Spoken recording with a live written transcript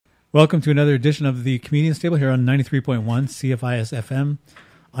Welcome to another edition of the Comedian's Table here on 93.1 CFIS FM.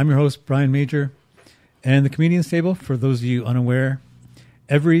 I'm your host, Brian Major. And the Comedian's Table, for those of you unaware,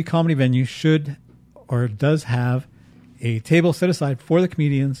 every comedy venue should or does have a table set aside for the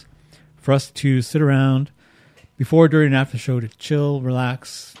comedians for us to sit around before, during, and after the show to chill,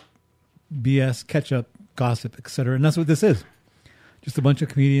 relax, BS, catch up, gossip, etc. And that's what this is. Just a bunch of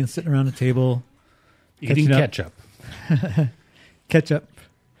comedians sitting around a table. Eating ketchup. Ketchup.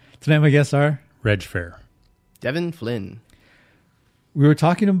 Tonight my guests are Reg Fair. Devin Flynn. We were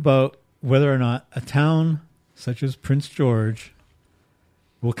talking about whether or not a town such as Prince George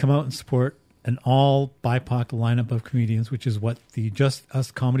will come out and support an all BIPOC lineup of comedians, which is what the Just Us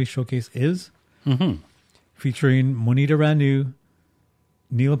Comedy Showcase is, featuring Monita Ranu,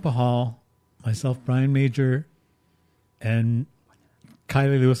 Neela Pahal, myself, Brian Major, and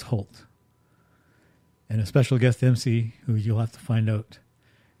Kylie Lewis Holt, and a special guest MC who you'll have to find out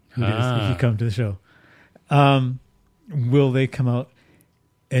who it is if you come to the show. Will they come out?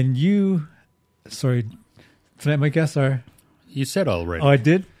 And tonight my guests are... You said already. Oh, I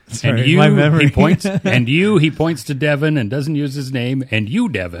did? Sorry, and you, my memory. He points to Devin and doesn't use his name. And you,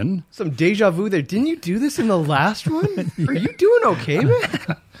 Devin. Some deja vu there. Didn't you do this in the last one? Yeah. Are you doing okay,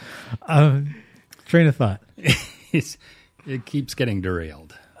 man? Train of thought. It keeps getting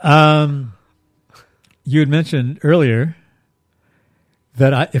derailed. You had mentioned earlier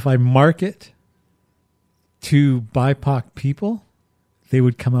that if I market to BIPOC people, they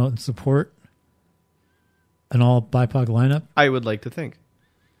would come out and support an all BIPOC lineup. I would like to think.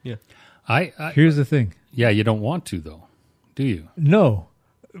 Yeah. Here's the thing. Yeah, you don't want to, though, do you? No,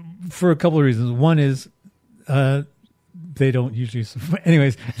 for a couple of reasons. One is they don't usually support.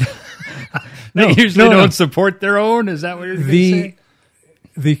 Anyways. They usually don't support their own? Is that what you're going to say?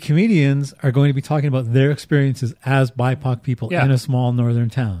 The comedians are going to be talking about their experiences as BIPOC people in a small northern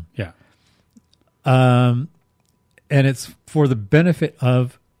town. Yeah. And it's for the benefit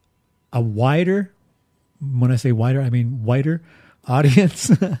of a wider, when I say wider, I mean wider audience.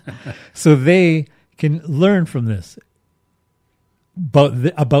 So they can learn from this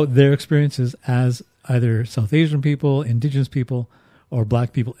about their experiences as either South Asian people, Indigenous people, or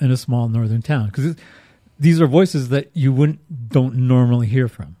Black people in a small northern town. Because these are voices that you don't normally hear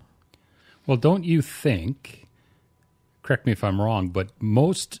from. Well, don't you think, correct me if I'm wrong, but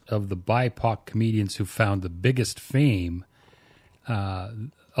most of the BIPOC comedians who found the biggest fame, a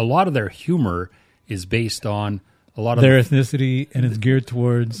lot of their humor is based on a lot of their ethnicity, and it's geared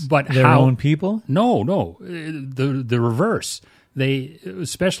towards their own people? No. The reverse. They,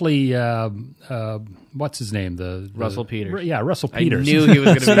 especially, what's his name? Russell Peters. Yeah, Russell Peters. I knew he was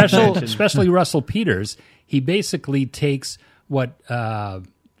going to be mentioned. Especially Russell Peters. He basically takes what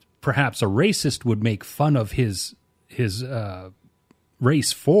perhaps a racist would make fun of his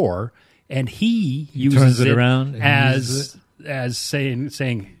race for, and he uses it around as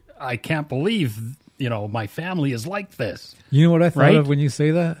saying, I can't believe my family is like this. You know what I thought of when you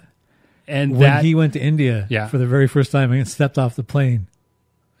say that? And when he went to India for the very first time and stepped off the plane,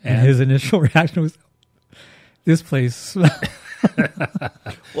 and his initial reaction was, this place.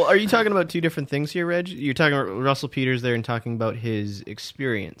 Well, are you talking about two different things here, Reg? You're talking about Russell Peters there and talking about his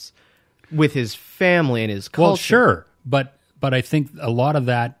experience with his family and his culture. Well, sure, but I think a lot of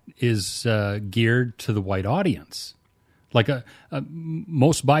that is geared to the white audience. Like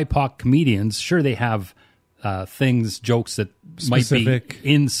most BIPOC comedians, sure, they have jokes that specific, might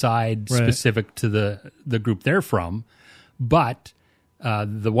be inside specific to the group they're from, but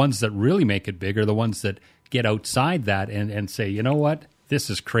the ones that really make it big are the ones that get outside that and say, you know what, this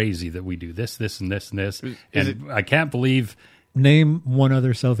is crazy that we do this, and this, and this, I can't believe. Name one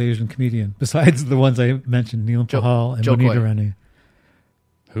other South Asian comedian besides the ones I mentioned, Neela Pahal and Monita Ranu.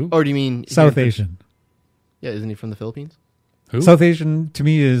 Who? Or do you mean South Asian? Yeah, isn't he from the Philippines? Who? South Asian to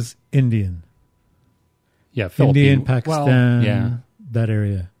me is Indian. Yeah, Indian, Pakistan, that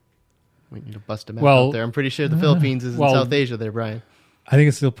area. We need to bust him out there. I'm pretty sure the Philippines is in South Asia there, Brian. I think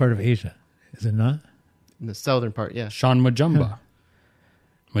it's still part of Asia. Is it not? In the southern part, yeah. Sean Majumba.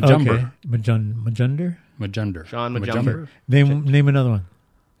 Okay. Majunder? Majunder. Sean Majumber. Name another one.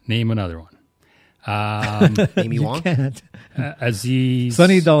 Name another one. Amy Wong? You can't. Aziz.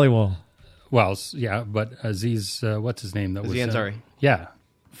 Sunny Dollywall. Well, yeah, but Aziz, what's his name? Aziz Ansari. Yeah,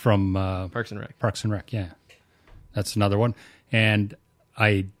 from Parks and Rec. Parks and Rec, yeah. That's another one. And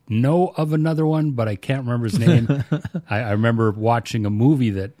I know of another one, but I can't remember his name. I remember watching a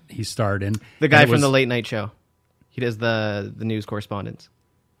movie that he starred in. The guy from the Late Night Show. He does the news correspondence.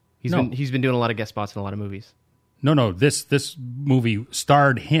 He's been doing a lot of guest spots in a lot of movies. No. This movie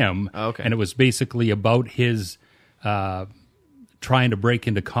starred him, okay. And it was basically about his trying to break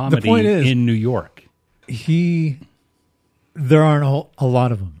into comedy point is- in New York. There aren't a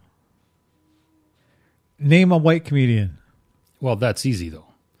lot of them. Name a white comedian. Well, that's easy though.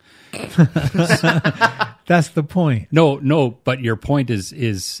 That's the point. No, but your point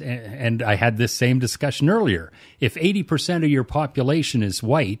is, and I had this same discussion earlier. If 80% of your population is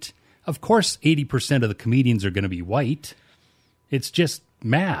white, of course 80% of the comedians are going to be white. It's just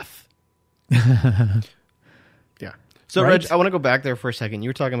math. Yeah. So, Right? Reg, I want to go back there for a second. You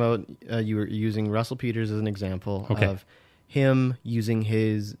were talking about, you were using Russell Peters as an example of him using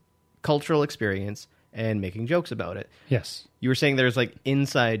his cultural experience and making jokes about it. Yes. You were saying there's like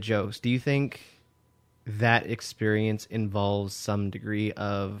inside jokes. Do you think that experience involves some degree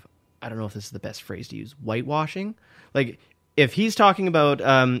of, I don't know if this is the best phrase to use, whitewashing? Like, if he's talking about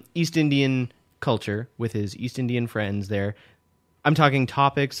East Indian culture with his East Indian friends there, I'm talking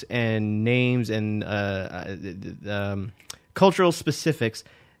topics and names and cultural specifics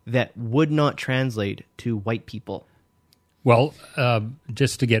that would not translate to white people. Well,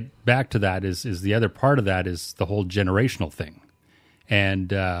 just to get back to that is the other part of that is the whole generational thing.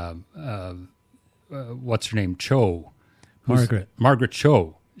 And what's her name? Cho. Margaret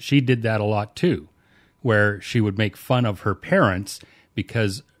Cho. She did that a lot too, where she would make fun of her parents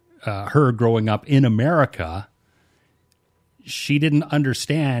because her growing up in America, she didn't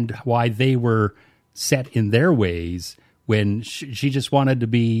understand why they were set in their ways when she just wanted to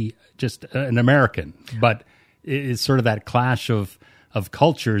be just an American. But it's sort of that clash of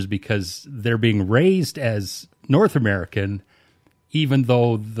cultures because they're being raised as North American, even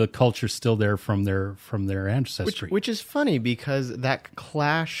though the culture's still there from their ancestry. Which is funny because that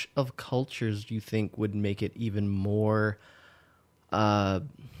clash of cultures, do you think, would make it even more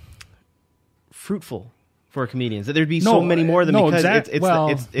fruitful for comedians? That there'd be so many more of them because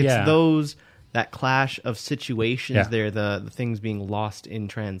it's those, that clash of situations there, the things being lost in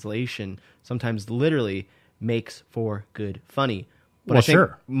translation, sometimes literally makes for good funny. But I think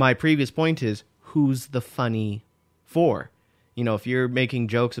my previous point is, who's the funny for? You know, if you're making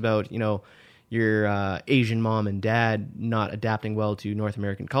jokes about, you know, your Asian mom and dad not adapting well to North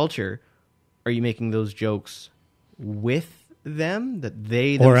American culture, are you making those jokes with them that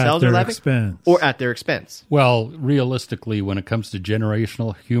they themselves are laughing? Or at their expense? Well, realistically, when it comes to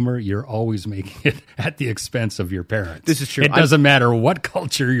generational humor, you're always making it at the expense of your parents. This is true. It doesn't matter what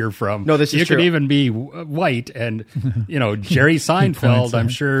culture you're from. No, this is true. You could even be white, and you know, Jerry Seinfeld, I'm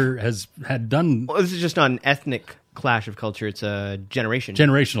sure, had done. Well, this is just not an ethnic clash of culture; it's a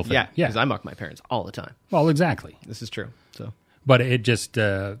generational thing. Yeah, because I mock my parents all the time. Well, exactly. This is true. So, but it just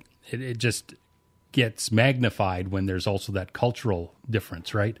it just gets magnified when there's also that cultural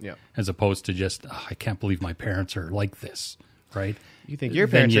difference, right? Yeah. As opposed to just, I can't believe my parents are like this, right? You think your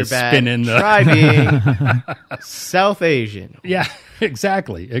parents are bad? Spin in Try being South Asian. Yeah,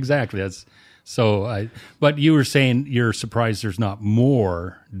 exactly. That's so. But you were saying you're surprised there's not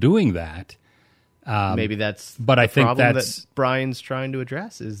more doing that. Maybe that's but I think problem that's that Brian's trying to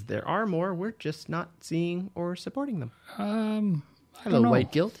address is there are more. We're just not seeing or supporting them. Hello,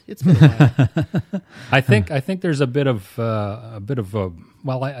 white guilt. It's been a while. I think there's a bit of I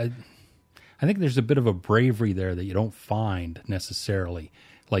think there's a bit of a bravery there that you don't find necessarily.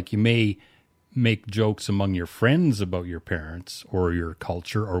 Like you may make jokes among your friends about your parents or your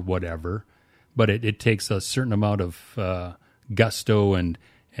culture or whatever, but it takes a certain amount of gusto and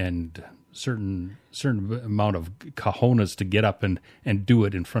certain amount of cojones to get up and do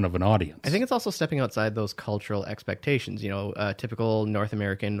it in front of an audience. I think it's also stepping outside those cultural expectations. You know, a typical North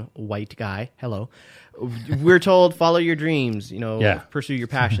American white guy. Hello. We're told, follow your dreams, you know, pursue your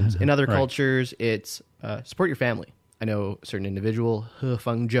passions. In other cultures, it's support your family. I know a certain individual, He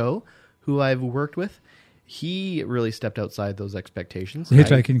Feng Zhou, who I've worked with. He really stepped outside those expectations. The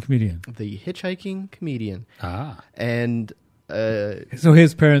hitchhiking comedian. The hitchhiking comedian. And so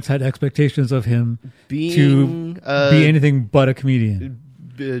his parents had expectations of him to be anything but a comedian.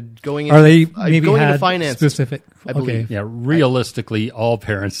 Going into finance specific? I believe. Yeah, realistically, all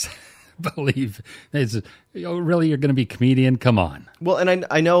parents believe really you're going to be a comedian. Come on. Well, and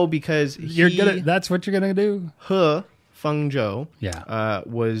I know because that's what you're going to do. He Feng Zhou. Yeah.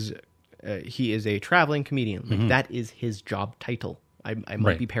 He is a traveling comedian. Like, that is his job title. I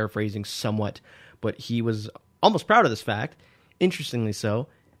might be paraphrasing somewhat, but he was almost proud of this fact. Interestingly so,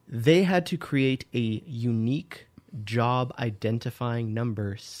 they had to create a unique job identifying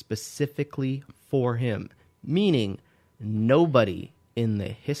number specifically for him, meaning nobody in the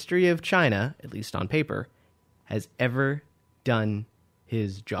history of China, at least on paper, has ever done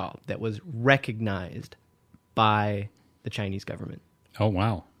his job that was recognized by the Chinese government. Oh,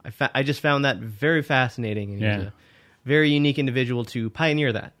 wow. I just found that very fascinating. And very unique individual to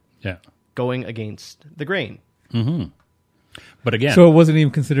pioneer that. Yeah. Going against the grain. Mm-hmm. But again... So it wasn't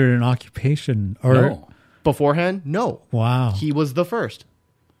even considered an occupation? Or no. Beforehand, no. Wow. He was the first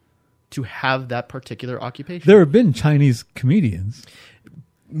to have that particular occupation. There have been Chinese comedians.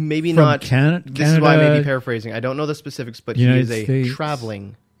 Maybe not. Canada. This is why I may be paraphrasing. I don't know the specifics, but United he is States. A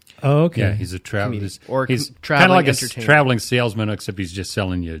traveling... Oh, okay. Yeah, he's a traveling... Or he's traveling kind of like entertainer. a traveling salesman, except he's just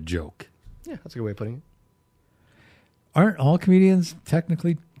selling you a joke. Yeah, that's a good way of putting it. Aren't all comedians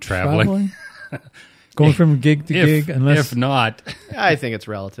technically Traveling? Going from gig to gig? If not... I think it's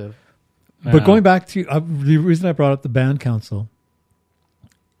relative. But going back to... the reason I brought up the band council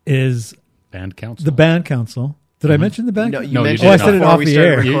is... Band council? The band council. Did I mention the band? No, council? you mentioned I it said it before off we the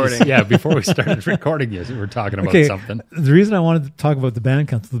started air. recording. Yeah, before we started recording, yes, we were talking about something. The reason I wanted to talk about the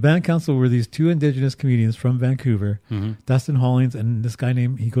band council were these two Indigenous comedians from Vancouver, Dustin Hollings and this guy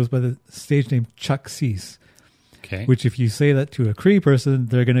he goes by the stage name Chuck Cease. Okay. Which if you say that to a Cree person,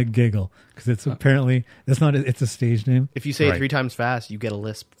 they're going to giggle because it's apparently, it's a stage name. If you say it 3 times fast, you get a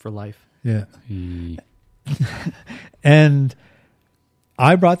lisp for life. Yeah. And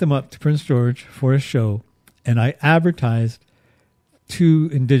I brought them up to Prince George for a show, and I advertised to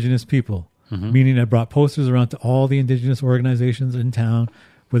Indigenous people, meaning I brought posters around to all the Indigenous organizations in town,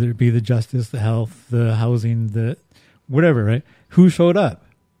 whether it be the justice, the health, the housing, the whatever, right? Who showed up?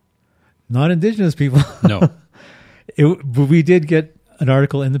 Not Indigenous people. No. But we did get an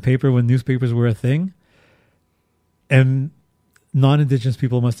article in the paper when newspapers were a thing, and non-Indigenous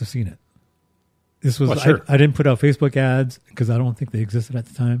people must have seen it. This was sure. I didn't put out Facebook ads because I don't think they existed at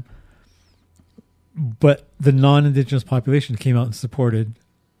the time. But the non-Indigenous population came out and supported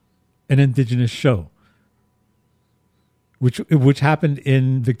an Indigenous show, which happened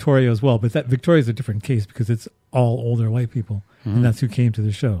in Victoria as well. But Victoria is a different case because it's all older white people, and that's who came to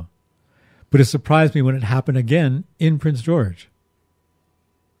the show. But it surprised me when it happened again in Prince George.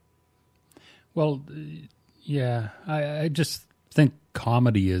 Well, yeah, I just think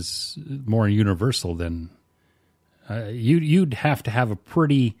comedy is more universal than you'd have to have a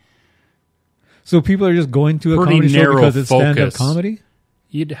pretty. So people are just going to a comedy show because it's stand-up comedy?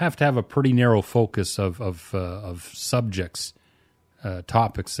 You'd have to have a pretty narrow focus of subjects,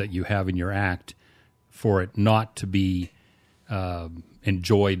 topics that you have in your act for it not to be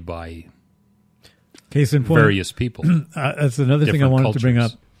enjoyed by Case in point, various people. That's another thing I wanted to bring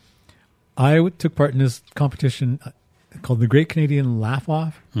up. I took part in this competition called the Great Canadian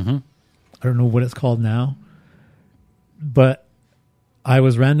Laugh-Off. I don't know what it's called now, but I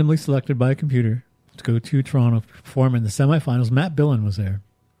was randomly selected by a computer to go to Toronto to perform in the semifinals. Matt Billen was there.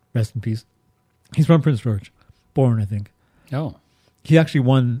 Rest in peace. He's from Prince George. Born, I think. Oh. He actually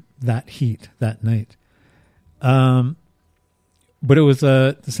won that heat that night. But it was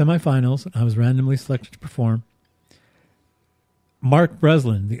the semifinals. I was randomly selected to perform. Mark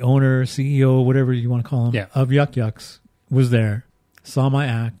Breslin, the owner, CEO, whatever you want to call him, of Yuck Yucks, was there, saw my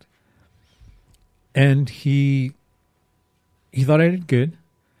act, and he thought I did good,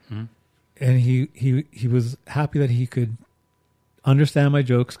 and he was happy that he could understand my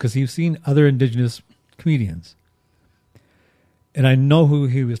jokes because he's seen other Indigenous comedians, and I know who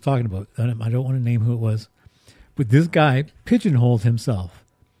he was talking about. I don't want to name who it was. But this guy pigeonholed himself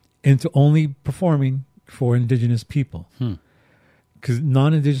into only performing for Indigenous people. Because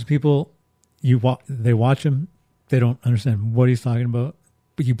non-Indigenous people, they watch him, they don't understand what he's talking about.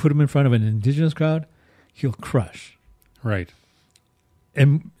 But you put him in front of an Indigenous crowd, he'll crush. Right.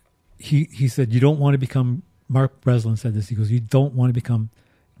 And he said, you don't want to become, Mark Breslin said this, he goes, you don't want to become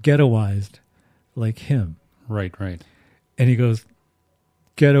ghettoized like him. Right. And he goes,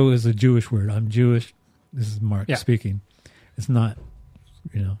 ghetto is a Jewish word. I'm Jewish. This is Mark speaking. It's not,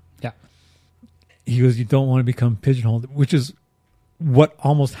 Yeah. He goes, you don't want to become pigeonholed, which is what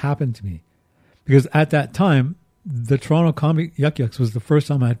almost happened to me. Because at that time, the Toronto Comedy Yuck Yucks was the first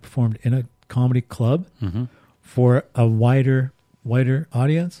time I had performed in a comedy club for a wider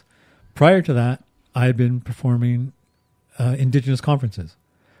audience. Prior to that, I had been performing Indigenous conferences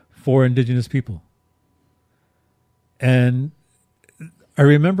for Indigenous people. And I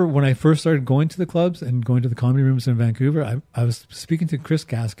remember when I first started going to the clubs and going to the comedy rooms in Vancouver, I was speaking to Chris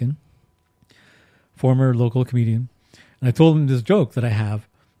Gaskin, former local comedian, and I told him this joke that I have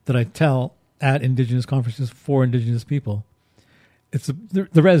that I tell at Indigenous conferences for Indigenous people. It's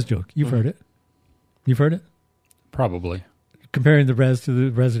the res joke. You've heard it. You've heard it? Probably. Comparing the res to the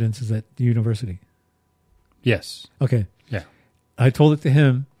residences at the university. Yes. Okay. Yeah. I told it to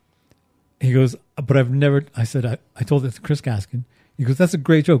him. He goes, but I've never, I said, I told it to Chris Gaskin. He goes, that's a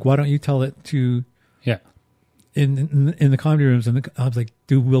great joke. Why don't you tell it to in the comedy rooms? And I was like,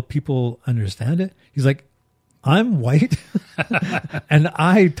 will people understand it? He's like, I'm white, and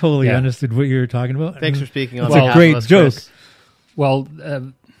I totally understood what you were talking about. Thanks for speaking on behalf of us. It's a great joke. Chris. Well,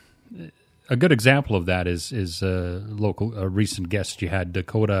 a good example of that is a recent guest you had,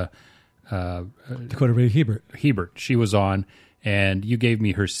 Dakota Ray Hebert. She was on, and you gave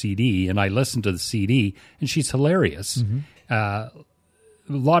me her CD, and I listened to the CD, and she's hilarious. Mm-hmm. A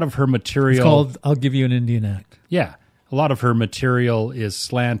lot of her material... It's called I'll Give You an Indian Act. Yeah. A lot of her material is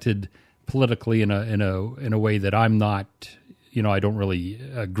slanted politically in a way that I'm not, I don't really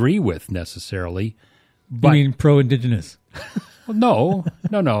agree with necessarily. But, you mean pro-Indigenous? Well,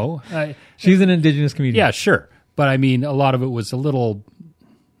 no. She's an Indigenous comedian. Yeah, sure. But I mean, a lot of it was a little...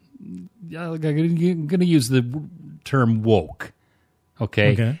 I'm going to use the term woke.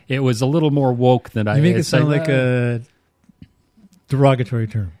 Okay? It was a little more woke than I... You make it sound like a derogatory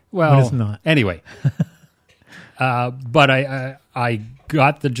term. Well, but it's not. Anyway. But I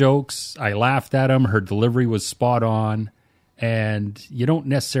got the jokes. I laughed at them. Her delivery was spot on. And you don't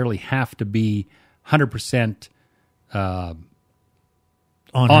necessarily have to be 100% on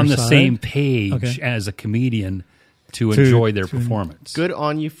the same page as a comedian to enjoy their performance. Good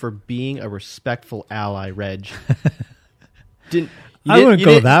on you for being a respectful ally, Reg. I wouldn't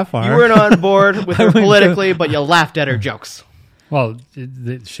go that far. You weren't on board with her politically, but you laughed at her jokes. Well,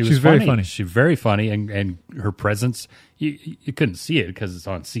 she was very funny. She's very funny, and her presence, you couldn't see it because it's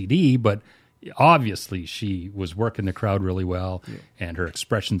on CD, but obviously she was working the crowd really well, and her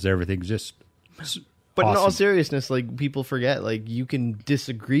expressions, everything, just But awesome. In all seriousness, like, people forget, like, you can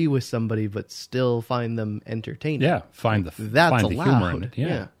disagree with somebody but still find them entertaining. Yeah, find the humor in it.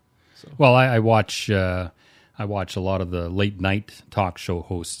 Yeah. So. Well, I watch a lot of the late night talk show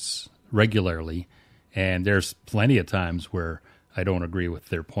hosts regularly, and there's plenty of times where I don't agree with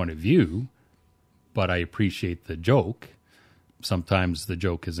their point of view, but I appreciate the joke. Sometimes the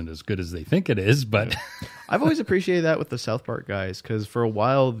joke isn't as good as they think it is, but... I've always appreciated that with the South Park guys, because for a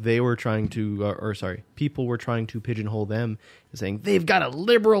while they were trying to, people were trying to pigeonhole them, saying they've got a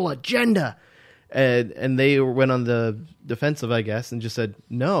liberal agenda. And they went on the defensive, I guess, and just said,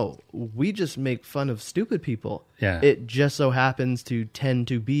 no, we just make fun of stupid people. Yeah. It just so happens to tend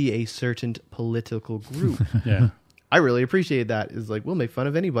to be a certain political group. Yeah. I really appreciate that. It's like, we'll make fun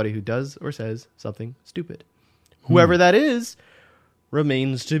of anybody who does or says something stupid. Whoever that is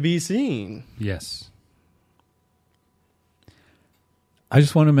remains to be seen. Yes. I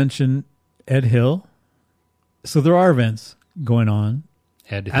just want to mention Ed Hill. So there are events going on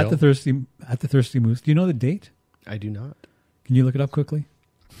Ed Hill? at the Thirsty Moose. Do you know the date? I do not. Can you look it up quickly?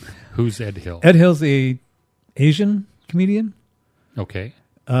 Who's Ed Hill? Ed Hill's a Asian comedian. Okay.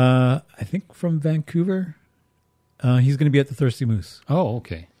 I think from Vancouver. He's going to be at the Thirsty Moose. Oh,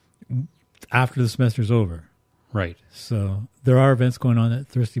 okay. After the semester's over. Right. So there are events going on at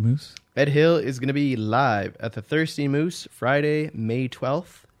Thirsty Moose. Ed Hill is going to be live at the Thirsty Moose Friday, May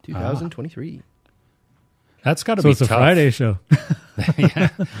 12th, 2023. That's got to be tough. So it's a Friday show. Yeah,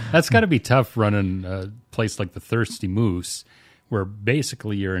 that's got to be tough running a place like the Thirsty Moose, where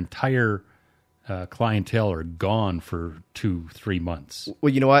basically your entire clientele are gone for 2-3 months.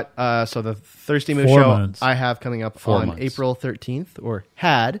 Well, you know what? So the Thirsty Moose 4 show months. I have coming up 4 on months. April 13th, or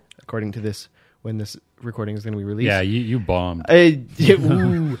had, according to this, when this recording is going to be released. Yeah, you bombed.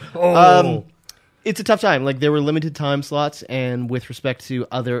 It's a tough time. Like, there were limited time slots, and with respect to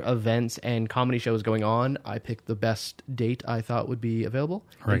other events and comedy shows going on, I picked the best date I thought would be available.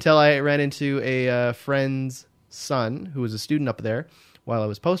 Right. Until I ran into a friend's son who was a student up there while I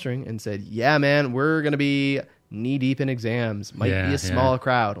was postering and said, yeah, man, we're going to be knee-deep in exams. Might be a small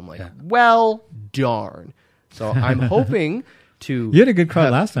crowd. I'm like, well, darn. So I'm hoping to... You had a good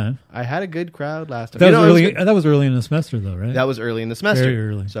crowd last time. I had a good crowd last time. That was early in the semester, though, right? That was early in the semester. Very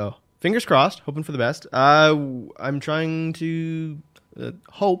early. So, fingers crossed, hoping for the best. I'm trying to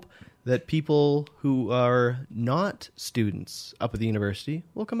hope that people who are not students up at the university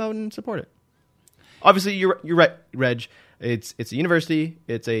will come out and support it. Obviously, you're right, Reg. It's a university.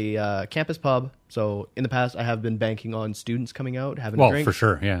 It's a campus pub. So in the past, I have been banking on students coming out, having a drink. For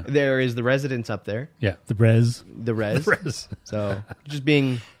sure, yeah. There is the residents up there. Yeah. The res. So just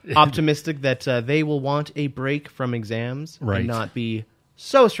being optimistic that they will want a break from exams and not be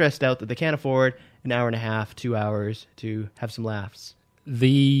so stressed out that they can't afford an hour and a half, 2 hours to have some laughs.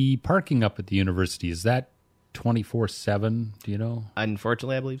 The parking up at the university, is that 24/7? Do you know?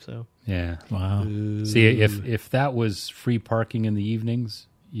 Unfortunately, I believe so. Yeah. Wow. See, if that was free parking in the evenings,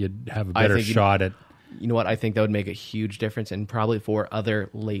 you'd have a better shot at... You know what? I think that would make a huge difference, and probably for other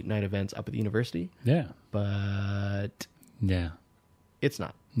late night events up at the university. Yeah. But... Yeah. It's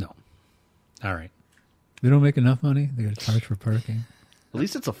not. No. All right. They don't make enough money? They got to charge for parking. At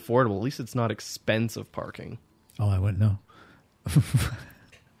least it's affordable. At least it's not expensive parking. Oh, I wouldn't know.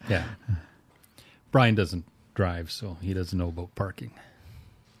 Yeah. Brian doesn't drive, so he doesn't know about parking.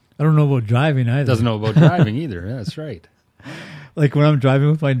 I don't know about driving either. Doesn't know about driving either. That's right. Like when I'm driving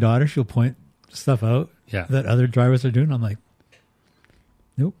with my daughter, she'll point stuff out that other drivers are doing. I'm like,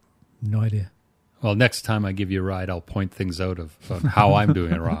 nope, no idea. Well, next time I give you a ride, I'll point things out of how I'm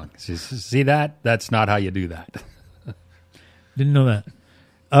doing it wrong. See that? That's not how you do that. Didn't know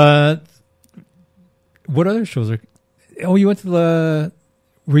that. What other shows are... Oh, you went to the...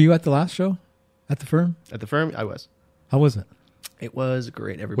 Were you at the last show? At the firm? At the firm, I was. How was it? It was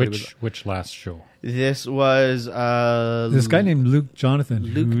great. Everybody Which last show? This was... this guy named Luke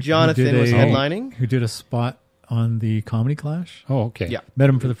Jonathan. Jonathan was headlining. Who did a spot on the Comedy Clash. Oh, okay. Yeah. Met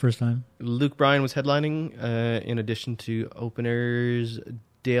him for the first time. Luke Bryan was headlining, in addition to openers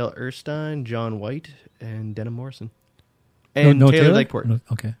Dale Erstein, John White, and Denham Morrison. And Taylor Lakeport. No,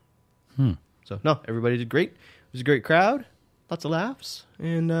 okay. So, everybody did great. It was a great crowd. Lots of laughs.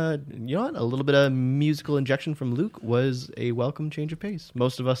 And you know what? A little bit of musical injection from Luke was a welcome change of pace.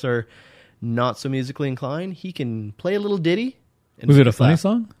 Most of us are not so musically inclined. He can play a little ditty. Was it a funny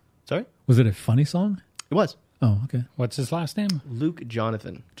song? Sorry? Was it a funny song? It was. Oh, okay. What's his last name? Luke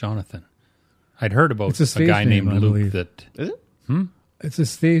Jonathan. I'd heard about a guy named Luke that... Is it? It's a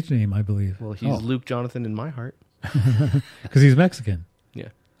stage name, I believe. Well, he's Luke Jonathan in my heart. Because he's Mexican. Yeah.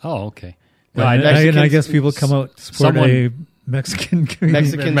 Oh, okay. Well, I guess people come out to support a Mexican comedian.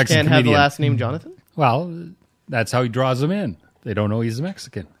 Mexicans can't have the last name Jonathan? Well, that's how he draws them in. They don't know he's a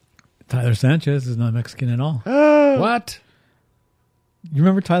Mexican. Tyler Sanchez is not Mexican at all. What? You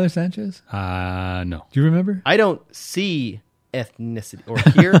remember Tyler Sanchez? No. Do you remember? I don't see ethnicity or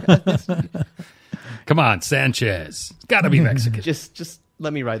hear ethnicity. Come on, Sanchez. It's got to be Mexican. Just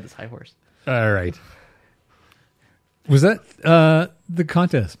let me ride this high horse. All right. Was that the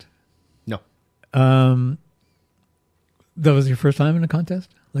contest? No. That was your first time in a contest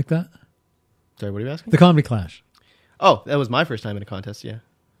like that? Sorry, what are you asking? The Comedy Clash. Oh, that was my first time in a contest, yeah.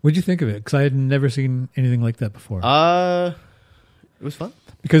 What'd you think of it? Because I had never seen anything like that before. It was fun.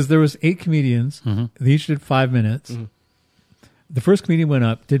 Because there was 8 comedians. Mm-hmm. They each did 5 minutes. Mm-hmm. The first comedian went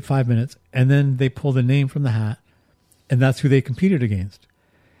up, did 5 minutes, and then they pulled a name from the hat, and that's who they competed against.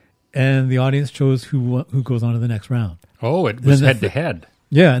 And the audience chose who goes on to the next round. Oh, it was head-to-head.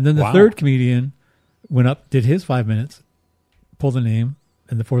 Yeah, and then the third comedian went up, did his 5 minutes, pulled a name,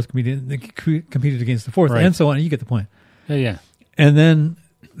 and the fourth comedian they competed against the fourth, and so on. You get the point. Yeah. And then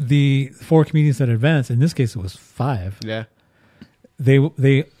the 4 comedians that advanced, in this case it was 5. Yeah. They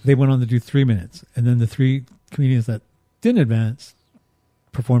went on to do 3 minutes, and then the 3 comedians that didn't advance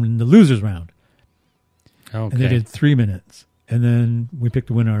performed in the losers round. Okay. And they did 3 minutes, and then we picked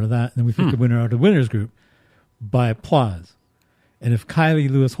a winner out of that, and then we picked a winner out of the winners group by applause. And if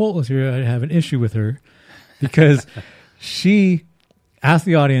Kylie Lewis Holt was here, I'd have an issue with her because she asked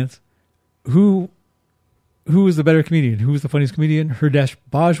the audience who was the better comedian, who was the funniest comedian, Herdesh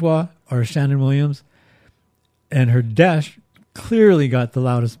Bajwa or Shannon Williams, and Herdesh clearly got the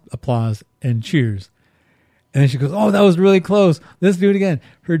loudest applause and cheers. And then she goes, "Oh, that was really close. Let's do it again."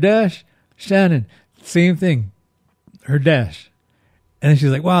 Herdesh, Shannon, same thing. Herdesh. And then she's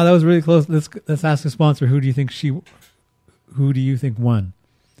like, "Wow, that was really close. Let's ask the sponsor, who do you think won?"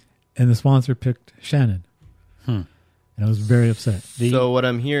 And the sponsor picked Shannon. And I was very upset. So what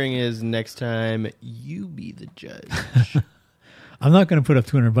I'm hearing is next time you be the judge. I'm not going to put up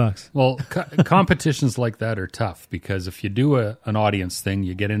 $200. Well, competitions like that are tough because if you do an audience thing,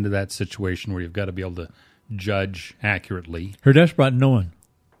 you get into that situation where you've got to be able to judge accurately. Herdesh brought no one.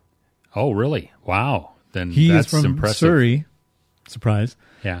 Oh, really? Wow. Then he that's is from impressive. Surrey. Surprise.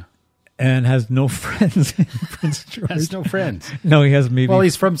 Yeah. And has no friends in Prince George. Has no friends. No, he has maybe. Well,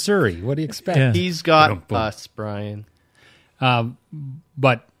 he's from Surrey. What do you expect? Yeah. He's got us, Brian.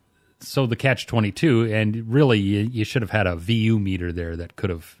 But so the catch-22, and really you should have had a VU meter there that could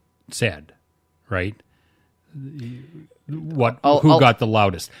have said, right? Who got the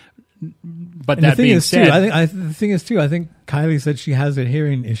loudest? But and that being said, the thing is too, I think Kylie said she has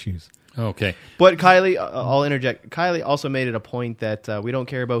hearing issues. Okay. But Kylie, I'll interject. Kylie also made it a point that we don't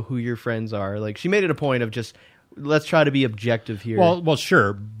care about who your friends are. Like, she made it a point of just, let's try to be objective here. Well,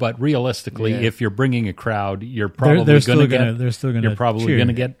 sure, but realistically, if you're bringing a crowd, you're probably going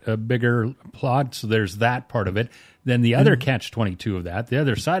to get a bigger applaud. So there's that part of it. Then the other catch-22 of that, the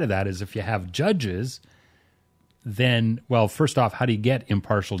other side of that is if you have judges, then, well, first off, how do you get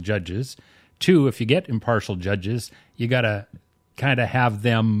impartial judges? 2, if you get impartial judges, you got to kind of have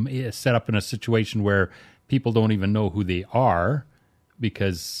them set up in a situation where people don't even know who they are,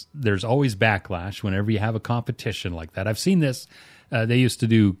 because there's always backlash whenever you have a competition like that. I've seen this They used to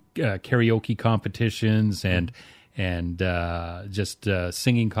do karaoke competitions and just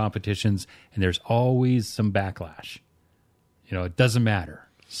singing competitions, and there's always some backlash. It doesn't matter.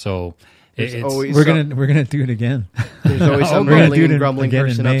 So we're gonna do it again. There's always some grumbling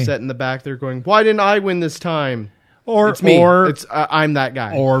person upset in the back. They're going, "Why didn't I win this time?" Or it's me. I'm that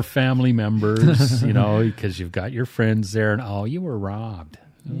guy. Or family members, because you've got your friends there, and you were robbed.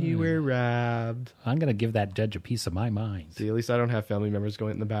 You were robbed. I'm going to give that judge a piece of my mind. See, at least I don't have family members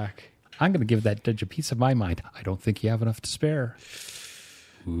going in the back. I'm going to give that judge a piece of my mind. I don't think you have enough to spare.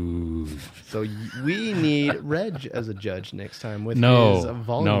 Ooh. So we need Reg as a judge next time with his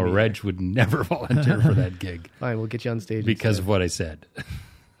volume. No, Reg would never volunteer for that gig. Fine, we'll get you on stage. Because of what I said.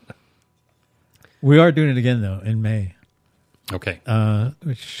 We are doing it again, though, in May. Okay.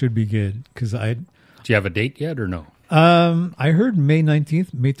 Which should be good. Do you have a date yet or no? I heard May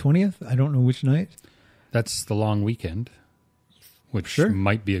 19th, May 20th. I don't know which night. That's the long weekend, which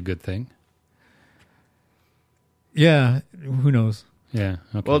might be a good thing. Yeah, who knows? Yeah.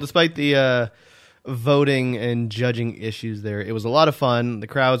 Okay. Well, despite the voting and judging issues there, it was a lot of fun. The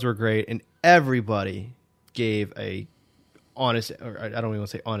crowds were great, and everybody gave a honest, or I don't even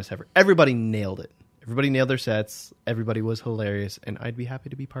want to say honest effort. Everybody nailed it. Everybody nailed their sets. Everybody was hilarious, and I'd be happy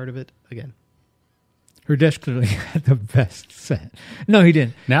to be part of it again. Herdesh clearly had the best set. No, he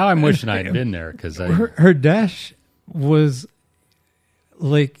didn't. Now I'm wishing I'd been there because Herdesh was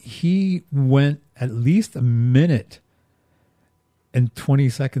like, he went at least a minute and 20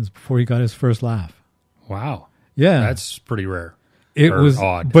 seconds before he got his first laugh. Wow. Yeah. That's pretty rare. It was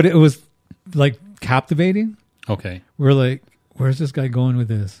odd. But it was like captivating. Okay. We're like, where's this guy going with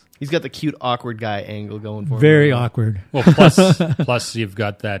this? He's got the cute, awkward guy angle going for him. Very awkward. Well, plus you've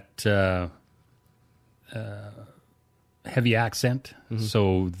got that heavy accent,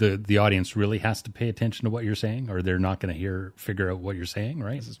 so the audience really has to pay attention to what you're saying, or they're not going to figure out what you're saying,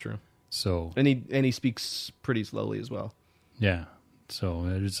 right? This is true. So and he speaks pretty slowly as well. Yeah. So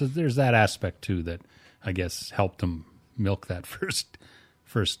there's that aspect too that I guess helped him milk that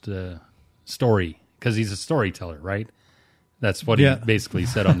first story, because he's a storyteller, right? That's what he basically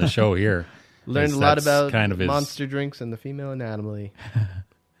said on the show here. Learned a lot about monster drinks and the female anatomy.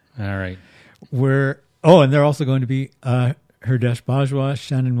 All right. And they're also going to be Herdesh Bajwa,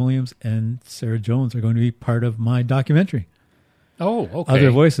 Shannon Williams, and Sarah Jones are going to be part of my documentary. Oh, okay. Other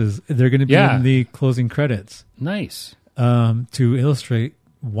voices. They're going to be in the closing credits. Nice. To illustrate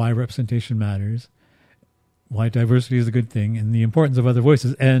why representation matters, why diversity is a good thing, and the importance of other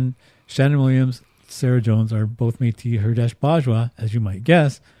voices. And Shannon Williams, Sarah Jones are both Métis. Herdesh Bajwa, as you might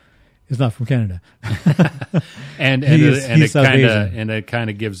guess, is not from Canada. and it kind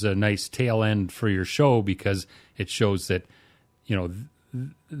of gives a nice tail end for your show, because it shows that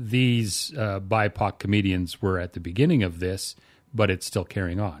these BIPOC comedians were at the beginning of this, but it's still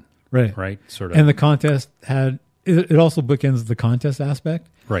carrying on. Right. Sort of. And the contest it also bookends the contest aspect.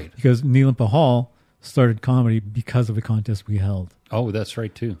 Right. Because Neelam Pahal started comedy because of a contest we held. Oh, that's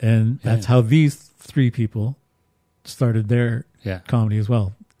right too. And that's how these three people started their comedy as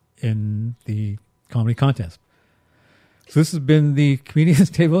well, in the comedy contest. So this has been the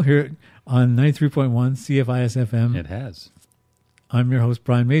Comedians Table here on 93.1 CFIS FM. It has. I'm your host,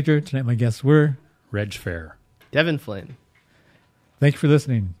 Brian Major. Tonight my guests were Reg Fair, Devin Flynn. Thank you for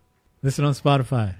listening. Listen on Spotify.